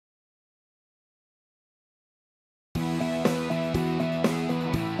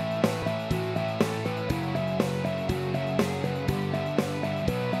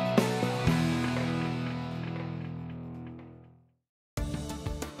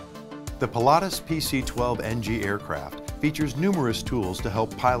The Pilatus PC-12 NG aircraft features numerous tools to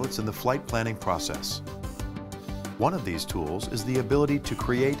help pilots in the flight planning process. One of these tools is the ability to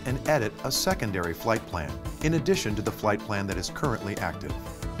create and edit a secondary flight plan, in addition to the flight plan that is currently active.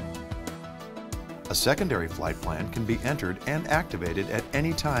 A secondary flight plan can be entered and activated at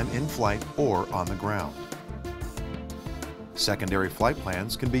any time in flight or on the ground. Secondary flight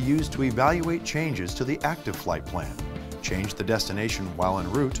plans can be used to evaluate changes to the active flight plan, change the destination while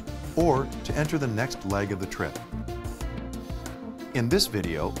en route, or to enter the next leg of the trip. In this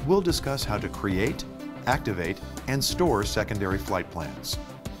video, we'll discuss how to create, activate, and store secondary flight plans.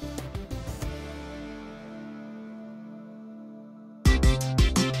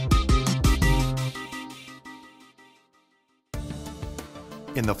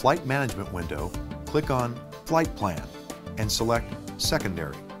 In the Flight Management window, click on Flight Plan and select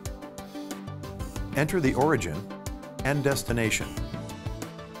Secondary. Enter the origin and destination.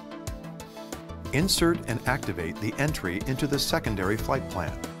 Insert and activate the entry into the secondary flight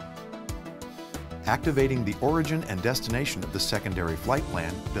plan. Activating the origin and destination of the secondary flight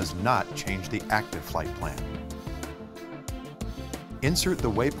plan does not change the active flight plan. Insert the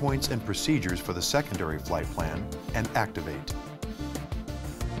waypoints and procedures for the secondary flight plan and activate.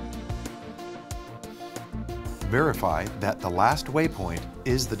 Verify that the last waypoint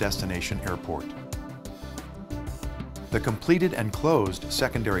is the destination airport. The completed and closed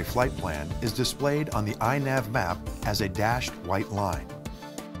secondary flight plan is displayed on the iNav map as a dashed white line.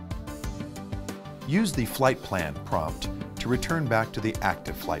 Use the Flight Plan prompt to return back to the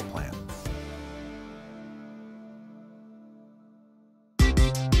active flight plan.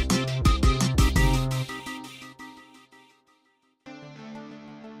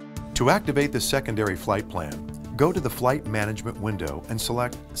 To activate the secondary flight plan, go to the Flight Management window and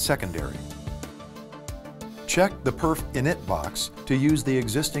select Secondary. Check the Perf Init box to use the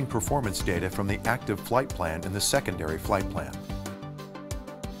existing performance data from the active flight plan in the secondary flight plan.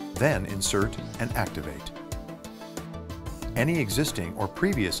 Then insert and activate. Any existing or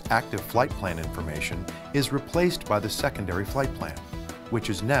previous active flight plan information is replaced by the secondary flight plan, which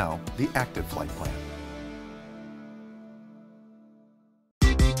is now the active flight plan.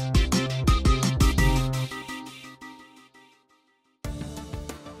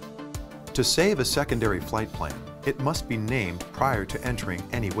 To save a secondary flight plan, it must be named prior to entering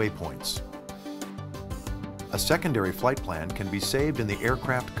any waypoints. A secondary flight plan can be saved in the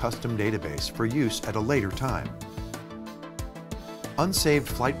aircraft custom database for use at a later time. Unsaved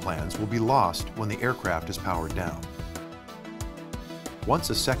flight plans will be lost when the aircraft is powered down. Once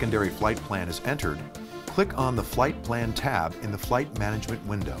a secondary flight plan is entered, click on the Flight Plan tab in the Flight Management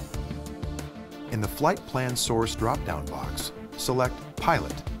window. In the Flight Plan Source drop-down box, select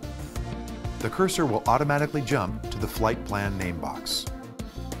Pilot. The cursor will automatically jump to the Flight Plan name box.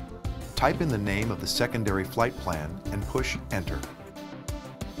 Type in the name of the secondary flight plan and push Enter.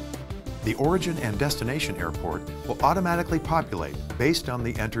 The origin and destination airport will automatically populate based on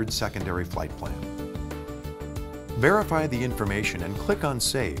the entered secondary flight plan. Verify the information and click on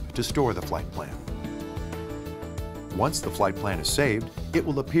Save to store the flight plan. Once the flight plan is saved, it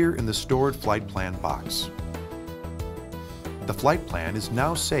will appear in the Stored Flight Plan box. The flight plan is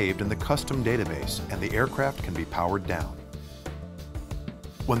now saved in the custom database and the aircraft can be powered down.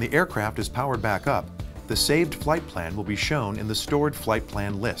 When the aircraft is powered back up, the saved flight plan will be shown in the Stored Flight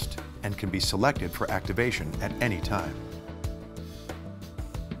Plan list and can be selected for activation at any time.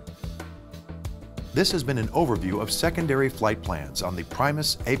 This has been an overview of secondary flight plans on the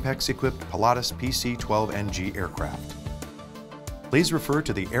Primus Apex-equipped Pilatus PC-12 NG aircraft. Please refer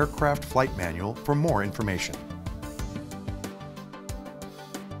to the Aircraft Flight Manual for more information.